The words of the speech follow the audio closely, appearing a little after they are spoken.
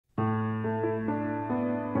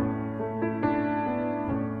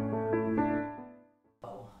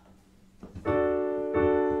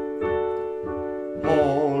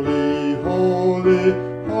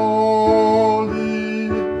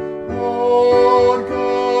Lord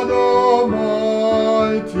God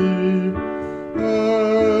Almighty,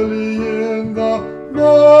 early in the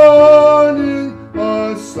morning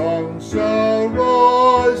a song shall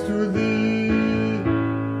rise to thee.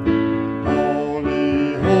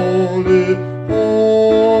 Holy, holy,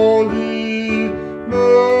 holy,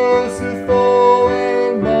 merciful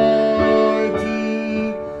and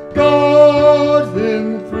mighty, God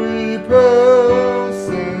in three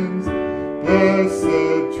persons,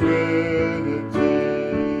 blessed Trinity.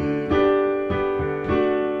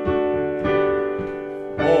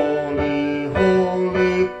 Holy,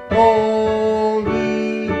 holy,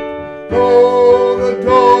 holy, though the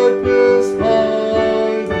darkness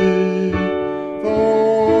hide thee,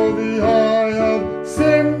 though the eye of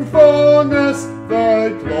sinfulness thy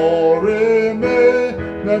glory may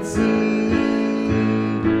not see.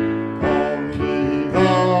 Only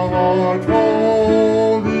thou art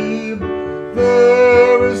holy,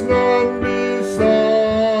 there is none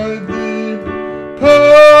beside thee,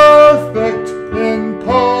 perfect in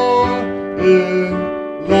power,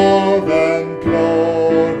 in love and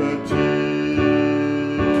purity.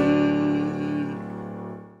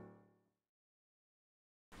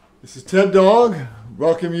 This is Ted Dog.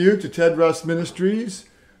 Welcome you to Ted Russ Ministries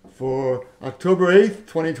for October 8th,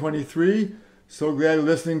 2023. So glad you're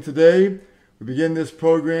listening today. We begin this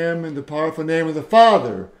program in the powerful name of the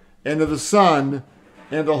Father, and of the Son,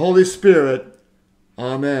 and the Holy Spirit.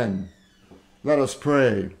 Amen. Let us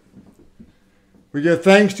pray. We give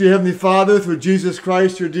thanks to you, Heavenly Father, through Jesus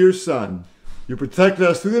Christ, your dear Son. You protect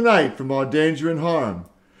us through the night from all danger and harm.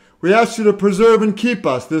 We ask you to preserve and keep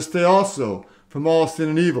us this day also from all sin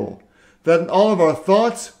and evil, that in all of our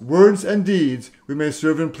thoughts, words, and deeds we may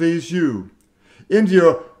serve and please you.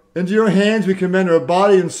 Into your hands we commend our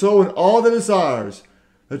body and soul and all that is ours.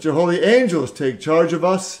 Let your holy angels take charge of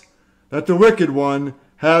us. Let the wicked one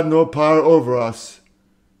have no power over us.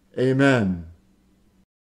 Amen.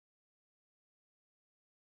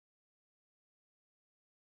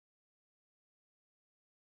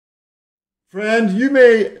 Friend, you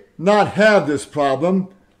may not have this problem,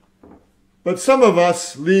 but some of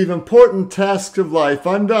us leave important tasks of life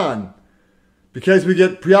undone because we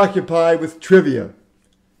get preoccupied with trivia.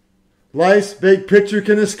 Life's big picture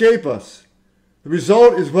can escape us. The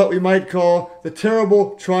result is what we might call the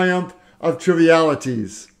terrible triumph of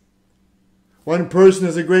trivialities. One person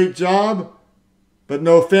has a great job, but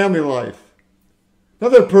no family life.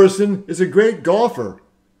 Another person is a great golfer,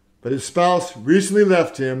 but his spouse recently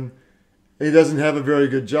left him and he doesn't have a very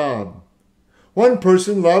good job. One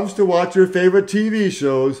person loves to watch her favorite TV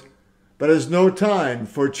shows, but has no time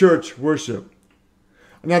for church worship.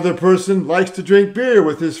 Another person likes to drink beer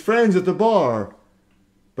with his friends at the bar,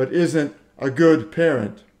 but isn't a good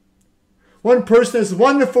parent. One person has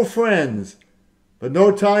wonderful friends, but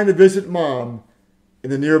no time to visit mom in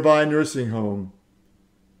the nearby nursing home.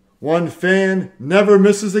 One fan never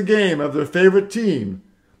misses a game of their favorite team,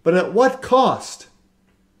 but at what cost?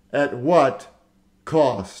 At what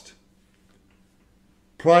cost?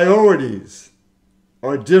 Priorities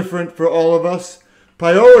are different for all of us.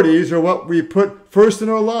 Priorities are what we put first in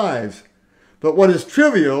our lives. But what is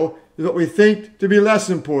trivial is what we think to be less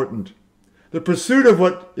important. The pursuit of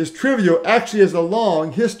what is trivial actually has a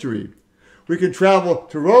long history. We can travel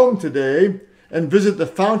to Rome today and visit the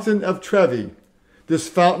Fountain of Trevi. This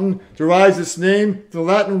fountain derives its name from the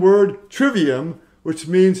Latin word trivium, which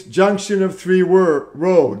means junction of three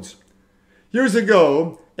roads. Years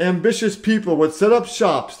ago, ambitious people would set up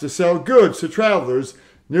shops to sell goods to travelers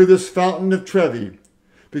near this Fountain of Trevi.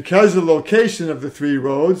 Because of the location of the three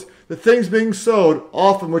roads, the things being sold,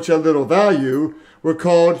 often which had little value, were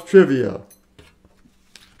called trivia.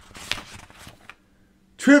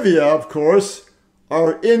 Trivia, of course,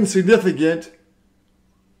 are insignificant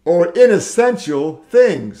or inessential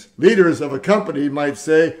things. Leaders of a company might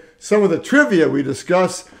say, some of the trivia we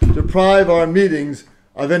discuss deprive our meetings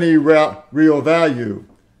of any real value.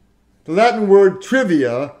 The Latin word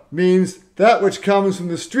trivia means that which comes from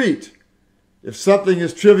the street. If something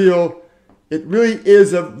is trivial, it really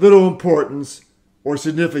is of little importance or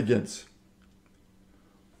significance.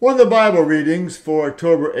 One of the Bible readings for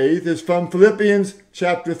October 8th is from Philippians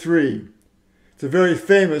chapter 3. It's a very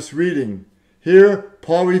famous reading. Here,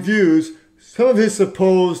 Paul reviews some of his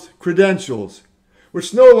supposed credentials,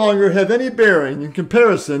 which no longer have any bearing in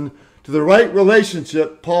comparison to the right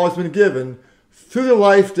relationship Paul has been given through the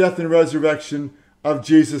life, death, and resurrection of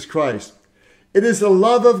Jesus Christ. It is the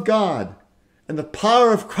love of God and the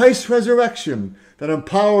power of Christ's resurrection that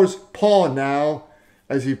empowers Paul now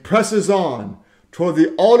as he presses on toward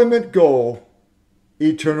the ultimate goal,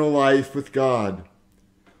 eternal life with God.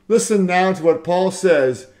 Listen now to what Paul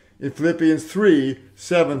says in Philippians 3,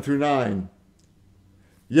 7 through 9.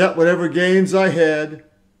 Yet whatever gains I had,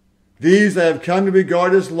 these I have come to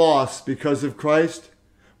regard as loss because of Christ.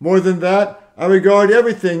 More than that, I regard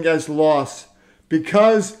everything as loss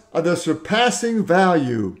because of the surpassing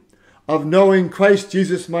value of knowing Christ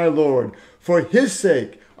Jesus my Lord. For his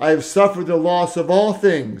sake I have suffered the loss of all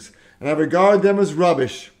things, and I regard them as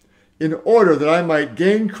rubbish, in order that I might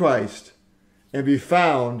gain Christ and be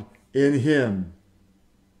found in him.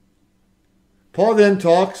 Paul then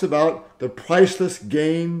talks about the priceless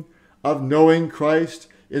gain of knowing Christ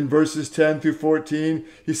in verses 10 through 14.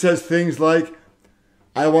 He says things like,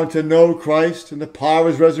 I want to know Christ and the power of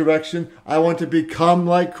his resurrection. I want to become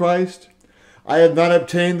like Christ. I have not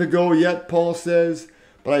obtained the goal yet, Paul says,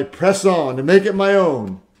 but I press on to make it my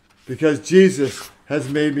own because Jesus has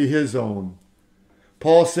made me his own.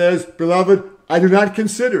 Paul says, Beloved, I do not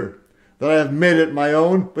consider that I have made it my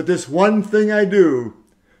own, but this one thing I do,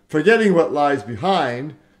 forgetting what lies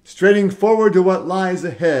behind, straining forward to what lies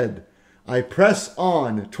ahead, I press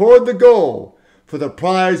on toward the goal for the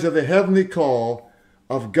prize of the heavenly call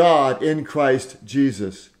of God in Christ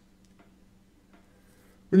Jesus.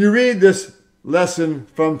 When you read this lesson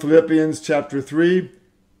from Philippians chapter 3,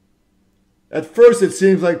 at first it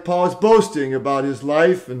seems like Paul is boasting about his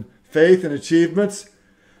life and faith and achievements.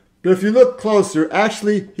 But if you look closer,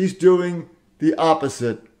 actually he's doing the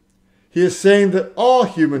opposite. He is saying that all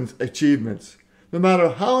human achievements, no matter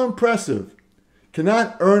how impressive,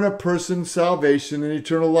 cannot earn a person's salvation and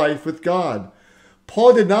eternal life with God.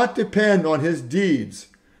 Paul did not depend on his deeds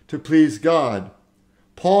to please God.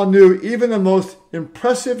 Paul knew even the most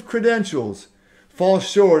impressive credentials fall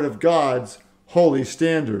short of God's holy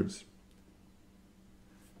standards.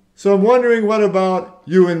 So I'm wondering, what about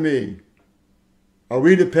you and me? Are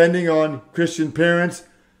we depending on Christian parents,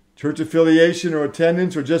 church affiliation or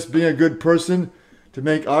attendance, or just being a good person to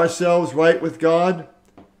make ourselves right with God?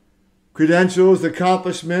 Credentials,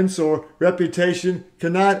 accomplishments, or reputation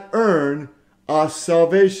cannot earn us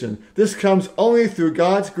salvation. This comes only through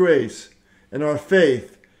God's grace and our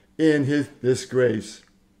faith in this grace.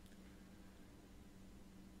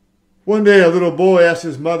 One day a little boy asked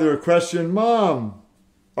his mother a question. Mom,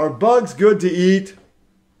 are bugs good to eat?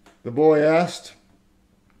 The boy asked.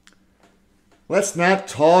 Let's not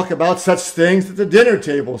talk about such things at the dinner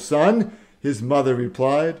table, son, his mother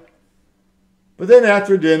replied. But then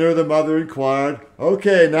after dinner, the mother inquired,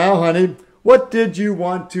 Okay, now, honey, what did you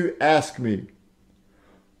want to ask me?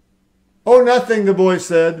 Oh, nothing, the boy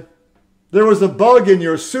said. There was a bug in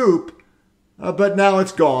your soup, but now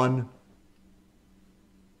it's gone.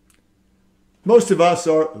 Most of us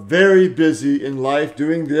are very busy in life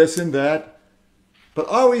doing this and that, but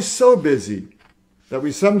are we so busy that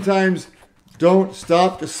we sometimes don't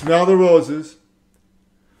stop to smell the roses?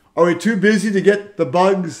 Are we too busy to get the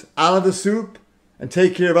bugs out of the soup and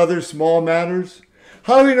take care of other small matters?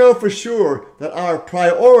 How do we know for sure that our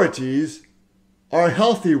priorities are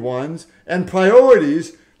healthy ones and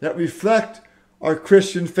priorities that reflect our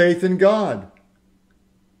Christian faith in God?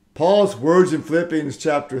 Paul's words in Philippians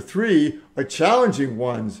chapter 3 are challenging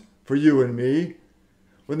ones for you and me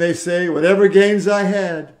when they say, Whatever gains I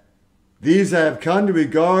had, these I have come to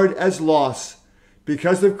regard as loss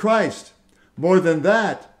because of Christ. More than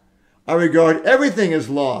that, I regard everything as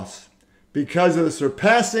loss because of the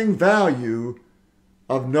surpassing value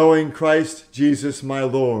of knowing Christ Jesus my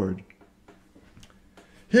Lord.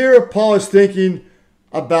 Here Paul is thinking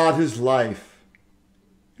about his life.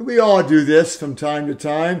 We all do this from time to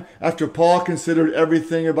time. After Paul considered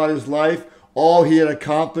everything about his life, all he had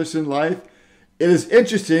accomplished in life, it is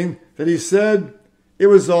interesting that he said it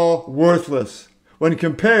was all worthless when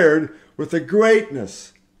compared with the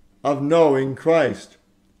greatness of knowing Christ.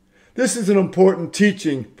 This is an important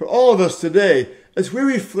teaching for all of us today as we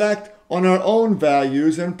reflect on our own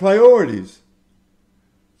values and priorities.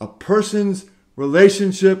 A person's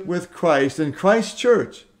relationship with Christ and Christ's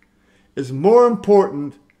church is more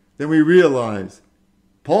important than we realize.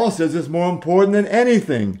 Paul says it's more important than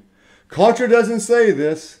anything. Culture doesn't say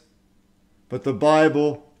this, but the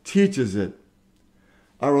Bible teaches it.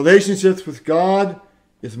 Our relationships with God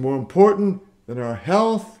is more important than our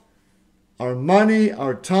health, our money,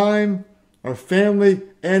 our time, our family,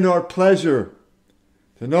 and our pleasure.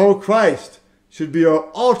 To know Christ should be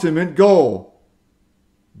our ultimate goal.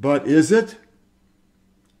 But is it?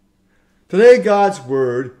 Today, God's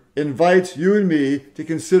Word invites you and me to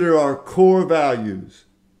consider our core values.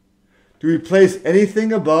 Do we place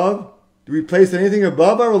anything above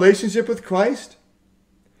our relationship with Christ?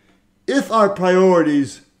 If our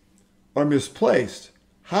priorities are misplaced,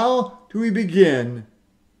 how do we begin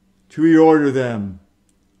to reorder them?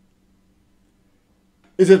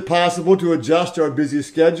 Is it possible to adjust our busy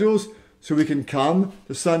schedules so we can come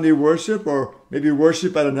to Sunday worship or maybe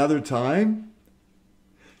worship at another time?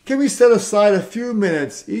 Can we set aside a few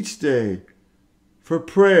minutes each day for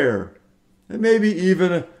prayer and maybe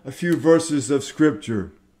even a few verses of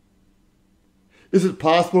Scripture? Is it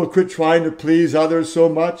possible to quit trying to please others so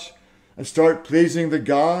much and start pleasing the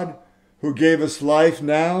God who gave us life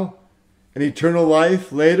now and eternal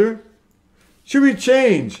life later? Should we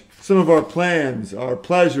change some of our plans, our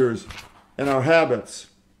pleasures, and our habits?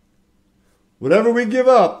 Whatever we give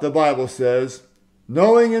up, the Bible says,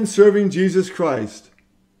 knowing and serving Jesus Christ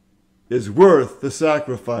is worth the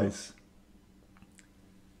sacrifice.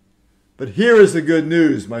 But here is the good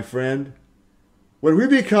news, my friend. When we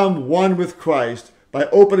become one with Christ by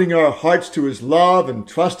opening our hearts to His love and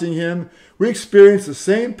trusting Him, we experience the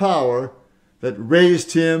same power that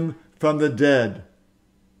raised Him from the dead.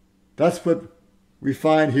 That's what we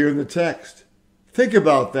find here in the text. Think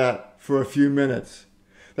about that for a few minutes.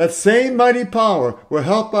 That same mighty power will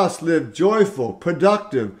help us live joyful,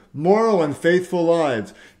 productive, moral, and faithful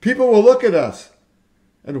lives. People will look at us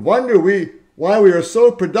and wonder why we are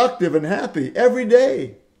so productive and happy every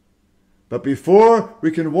day. But before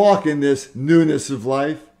we can walk in this newness of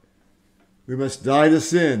life, we must die to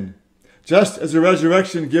sin. Just as the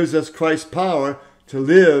resurrection gives us Christ's power to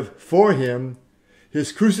live for Him,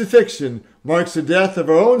 His crucifixion marks the death of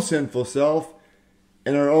our own sinful self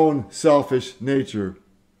and our own selfish nature.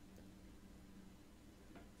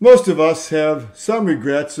 Most of us have some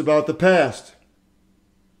regrets about the past.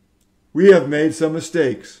 We have made some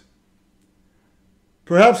mistakes.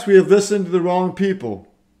 Perhaps we have listened to the wrong people.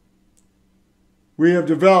 We have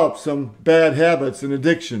developed some bad habits and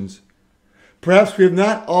addictions. Perhaps we have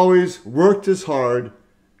not always worked as hard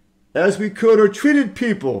as we could or treated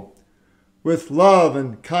people with love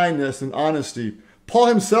and kindness and honesty. Paul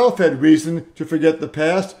himself had reason to forget the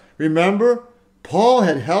past. Remember, Paul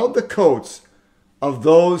had held the coats of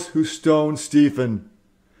those who stoned Stephen,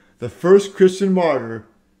 the first Christian martyr.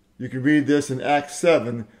 You can read this in Acts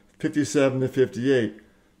 7, 57 to 58.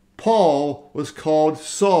 Paul was called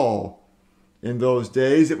Saul. In those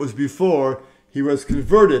days, it was before he was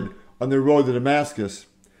converted on the road to Damascus.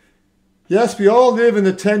 Yes, we all live in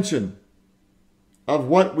the tension of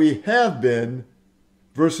what we have been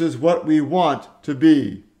versus what we want to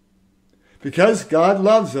be. Because God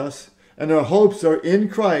loves us and our hopes are in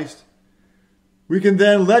Christ, we can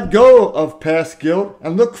then let go of past guilt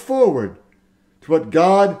and look forward to what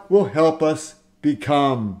God will help us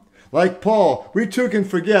become. Like Paul, we too can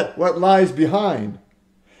forget what lies behind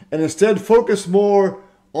and instead focus more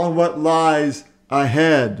on what lies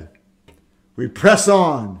ahead. We press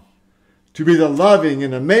on to be the loving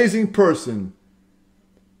and amazing person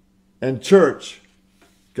and church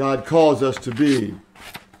God calls us to be.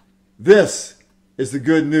 This is the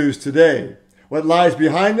good news today. What lies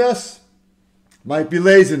behind us might be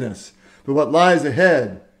laziness, but what lies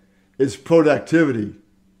ahead is productivity.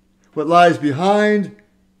 What lies behind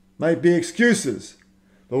might be excuses,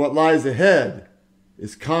 but what lies ahead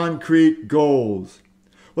is concrete goals.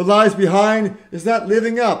 What lies behind is not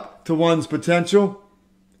living up to one's potential,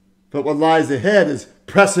 but what lies ahead is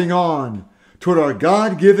pressing on toward our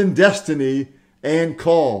God-given destiny and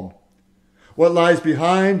call. What lies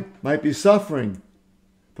behind might be suffering,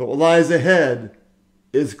 but what lies ahead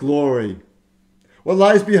is glory. What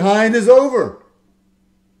lies behind is over,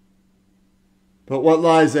 but what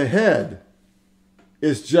lies ahead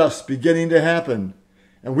is just beginning to happen.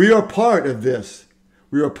 And we are part of this.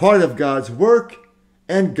 We are part of God's work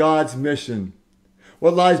and God's mission.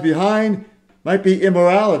 What lies behind might be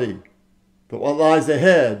immorality, but what lies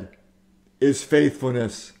ahead is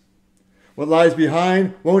faithfulness. What lies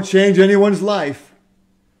behind won't change anyone's life,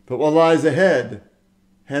 but what lies ahead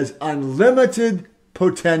has unlimited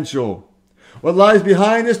potential. What lies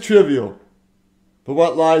behind is trivial, but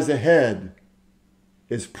what lies ahead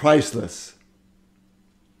is priceless.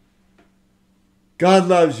 God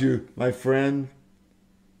loves you, my friend.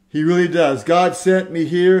 He really does. God sent me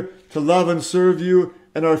here to love and serve you,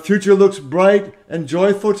 and our future looks bright and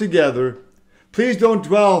joyful together. Please don't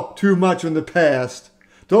dwell too much on the past.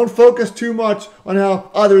 Don't focus too much on how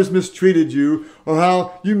others mistreated you or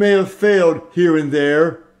how you may have failed here and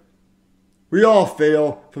there. We all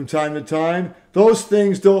fail from time to time. Those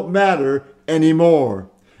things don't matter anymore.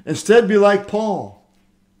 Instead, be like Paul.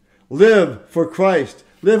 Live for Christ.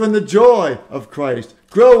 Live in the joy of Christ.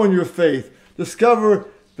 Grow in your faith. Discover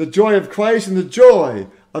the joy of Christ and the joy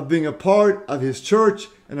of being a part of His church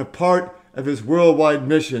and a part of His worldwide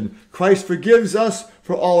mission. Christ forgives us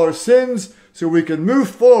for all our sins so we can move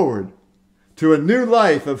forward to a new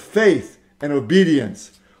life of faith and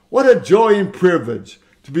obedience. What a joy and privilege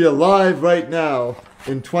to be alive right now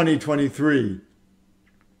in 2023.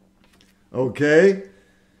 Okay?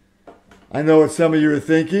 I know what some of you are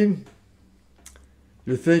thinking.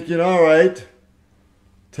 You're thinking, all right,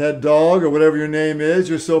 Ted Dog, or whatever your name is,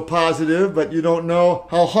 you're so positive, but you don't know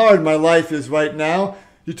how hard my life is right now.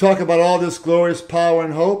 You talk about all this glorious power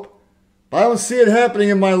and hope, but I don't see it happening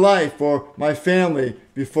in my life or my family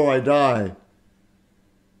before I die.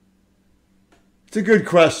 It's a good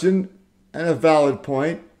question and a valid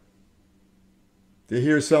point to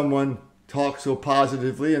hear someone talk so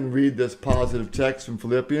positively and read this positive text from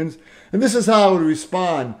Philippians. And this is how I would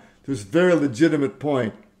respond to this very legitimate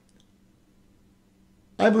point.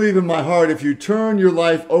 I believe in my heart if you turn your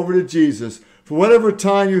life over to Jesus for whatever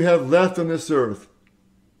time you have left on this earth,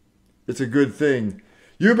 it's a good thing.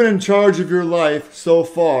 You've been in charge of your life so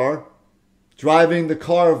far, driving the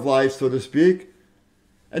car of life, so to speak,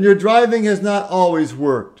 and your driving has not always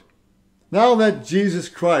worked. Now let Jesus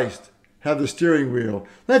Christ have the steering wheel.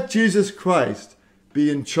 Let Jesus Christ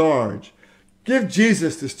be in charge. Give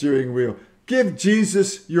Jesus the steering wheel. Give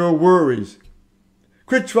Jesus your worries.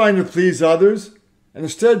 Quit trying to please others and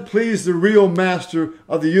instead please the real master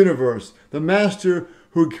of the universe, the master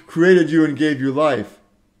who created you and gave you life.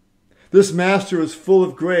 This master is full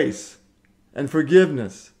of grace and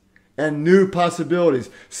forgiveness and new possibilities.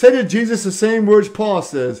 Say to Jesus the same words Paul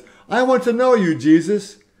says, I want to know you,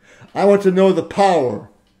 Jesus. I want to know the power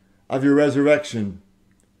of your resurrection.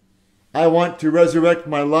 I want to resurrect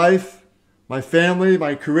my life, my family,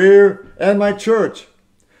 my career, and my church.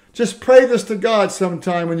 Just pray this to God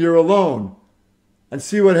sometime when you're alone and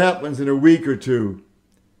see what happens in a week or two.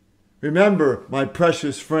 Remember, my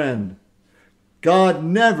precious friend, God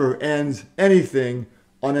never ends anything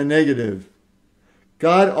on a negative.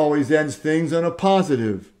 God always ends things on a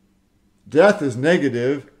positive. Death is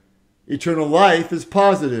negative. Eternal life is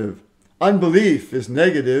positive. Unbelief is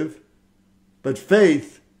negative. But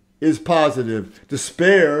faith is positive.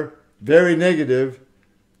 Despair, very negative.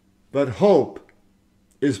 But hope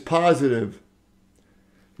is positive.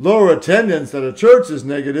 Lower attendance at a church is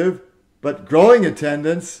negative, but growing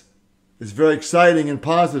attendance is very exciting and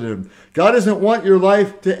positive. God doesn't want your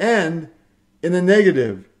life to end in a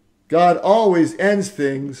negative. God always ends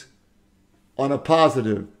things on a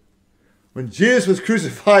positive. When Jesus was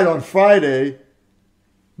crucified on Friday,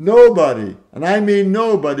 nobody, and I mean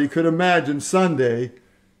nobody, could imagine Sunday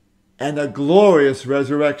and a glorious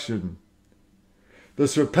resurrection. The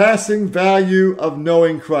surpassing value of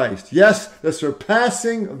knowing Christ. Yes, the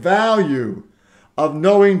surpassing value of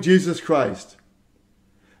knowing Jesus Christ.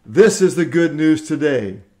 This is the good news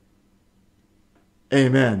today.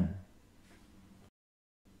 Amen.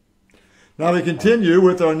 Now we continue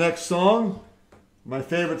with our next song. My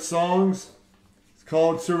favorite songs. It's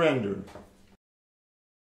called Surrender.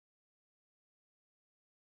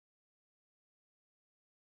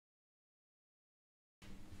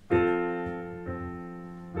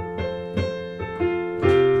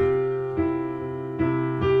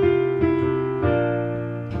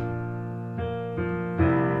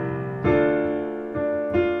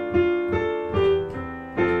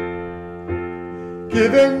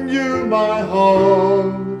 Giving you my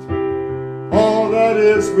heart, all that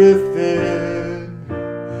is within,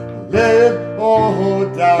 lay it all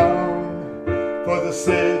down for the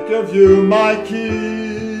sake of you, my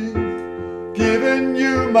King. Giving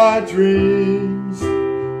you my dreams,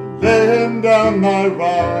 laying down my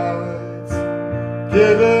rights,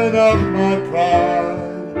 giving up my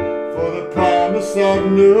pride for the promise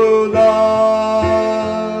of new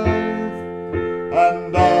life.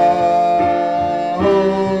 And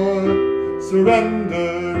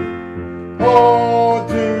surrender all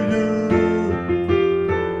to you,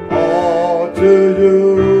 all to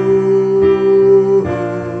you,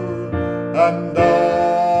 and I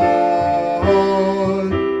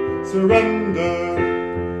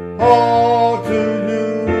surrender all to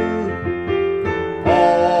you,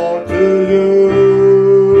 all to you.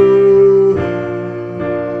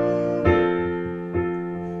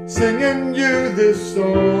 Singing you this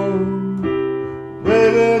song,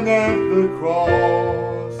 waiting at the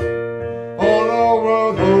cross, all the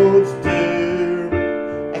world holds dear.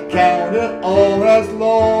 I count it all as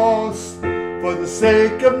loss for the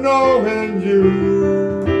sake of knowing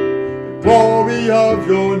you, the glory of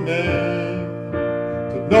your name,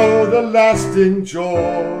 to know the lasting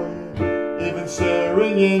joy, even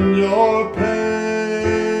sharing in your pain.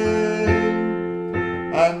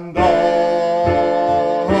 And I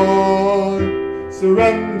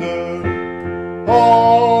surrender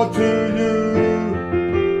all to you,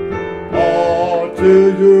 all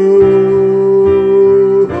to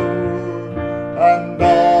you, and I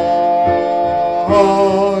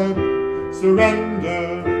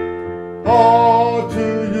surrender all to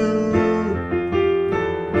you,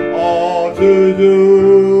 all to you.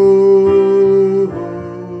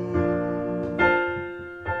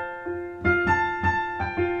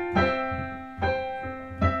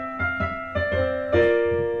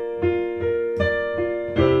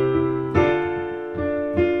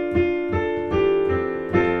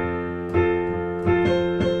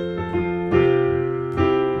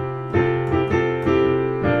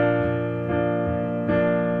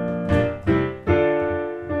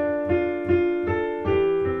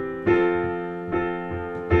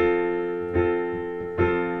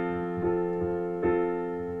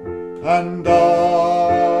 And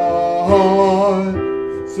I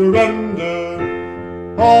surrender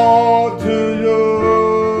all to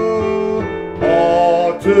you,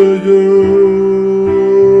 all to you.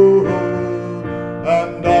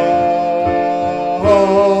 And I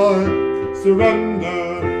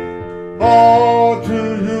surrender all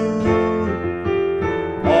to you,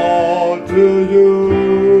 all to you.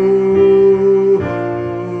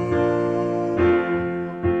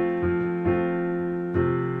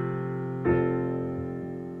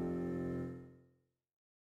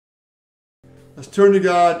 Let's turn to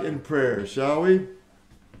God in prayer, shall we?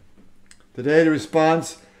 Today, the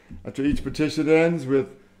response after each petition ends with,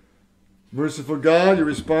 "Merciful God," your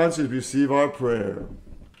response is, "Receive our prayer."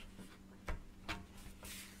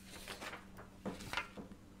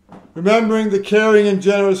 Remembering the caring and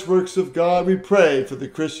generous works of God, we pray for the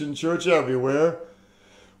Christian church everywhere.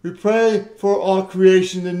 We pray for all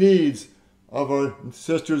creation, the needs of our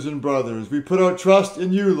sisters and brothers. We put our trust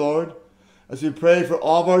in you, Lord, as we pray for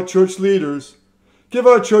all of our church leaders. Give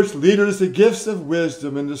our church leaders the gifts of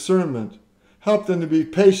wisdom and discernment. Help them to be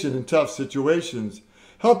patient in tough situations.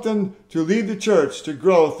 Help them to lead the church to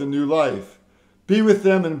growth and new life. Be with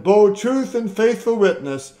them in bold truth and faithful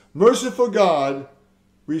witness. Merciful God,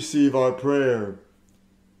 receive our prayer.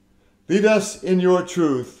 Lead us in your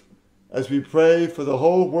truth as we pray for the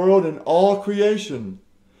whole world and all creation.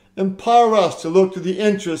 Empower us to look to the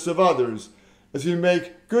interests of others as we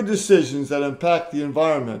make good decisions that impact the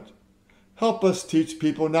environment. Help us teach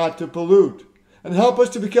people not to pollute, and help us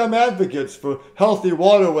to become advocates for healthy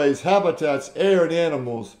waterways, habitats, air, and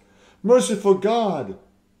animals. Merciful God,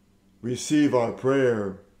 receive our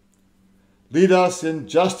prayer. Lead us in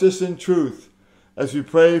justice and truth as we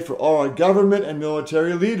pray for all our government and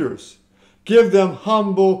military leaders. Give them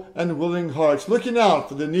humble and willing hearts, looking out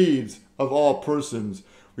for the needs of all persons.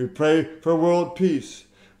 We pray for world peace.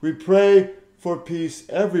 We pray for peace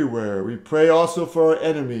everywhere. We pray also for our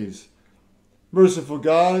enemies. Merciful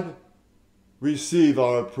God, receive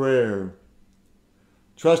our prayer.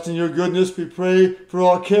 Trusting your goodness, we pray for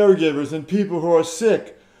all caregivers and people who are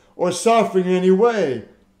sick or suffering in any way.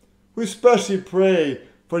 We especially pray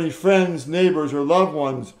for any friends, neighbors, or loved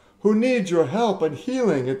ones who need your help and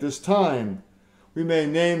healing at this time. We may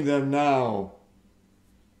name them now.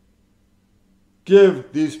 Give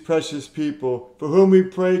these precious people for whom we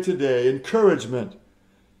pray today encouragement,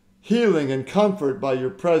 healing, and comfort by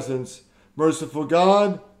your presence. Merciful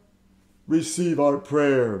God, receive our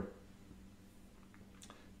prayer.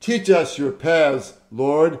 Teach us your paths,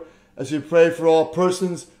 Lord, as we pray for all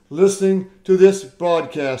persons listening to this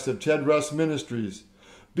broadcast of Ted Russ Ministries.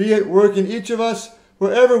 Be at work in each of us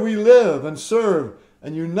wherever we live and serve,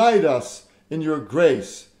 and unite us in your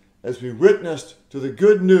grace as we witness to the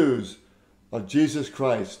good news of Jesus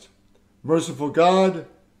Christ. Merciful God,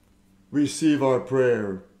 receive our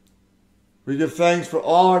prayer. We give thanks for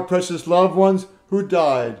all our precious loved ones who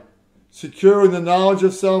died, secure in the knowledge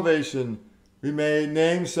of salvation. We may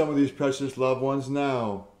name some of these precious loved ones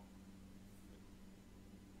now.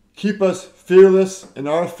 Keep us fearless in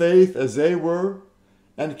our faith as they were,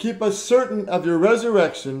 and keep us certain of your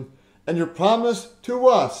resurrection and your promise to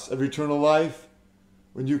us of eternal life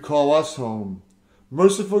when you call us home.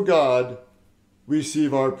 Merciful God,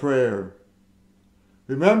 receive our prayer.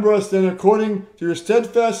 Remember us then according to your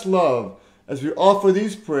steadfast love as we offer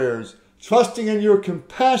these prayers, trusting in your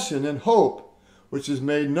compassion and hope, which is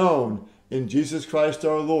made known in Jesus Christ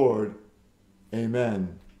our Lord.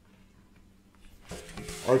 Amen.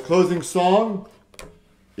 Our closing song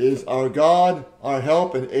is Our God, Our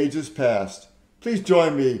Help in Ages Past. Please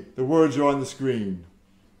join me. The words are on the screen.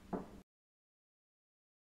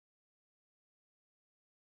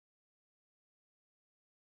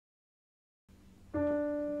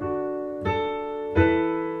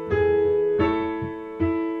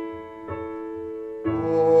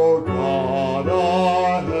 O God,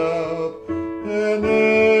 our help in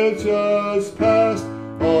ages past,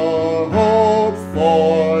 our hope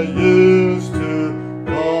for years to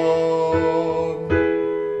come.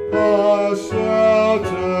 Our a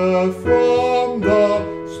shelter from the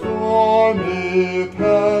stormy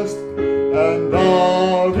past, and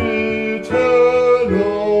our eternal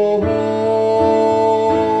home.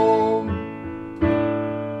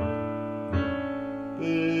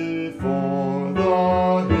 Before the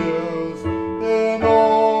hills in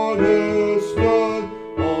order stood,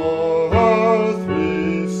 all earth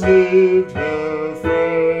received her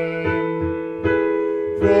frame.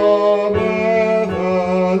 From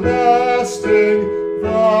everlasting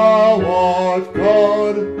thou art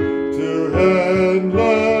God, to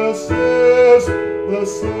endless is the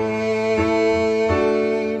same.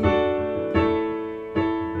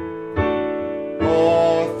 A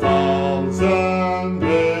thousand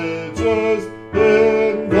ages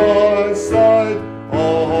in thy sight,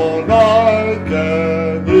 all night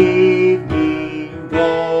and evening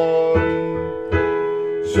gone.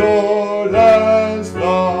 Short as the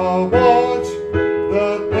watch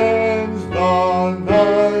that ends the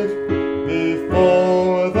night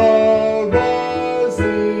before the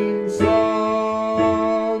rising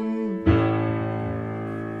sun.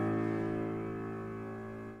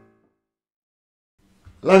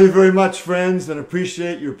 Love you very much, friends, and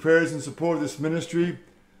appreciate your prayers and support of this ministry.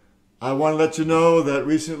 I want to let you know that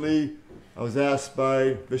recently I was asked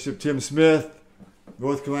by Bishop Tim Smith,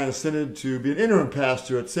 North Carolina Synod, to be an interim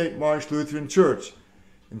pastor at St. Mark's Lutheran Church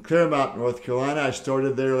in Claremont, North Carolina. I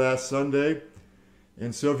started there last Sunday.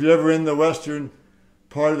 And so if you're ever in the western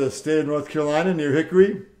part of the state of North Carolina near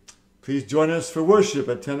Hickory, please join us for worship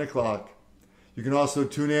at 10 o'clock. You can also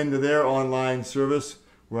tune in to their online service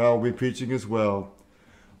where I'll be preaching as well.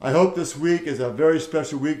 I hope this week is a very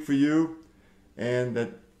special week for you and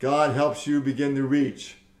that God helps you begin to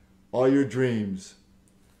reach all your dreams.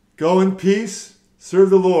 Go in peace. Serve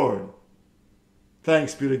the Lord.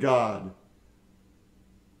 Thanks be to God.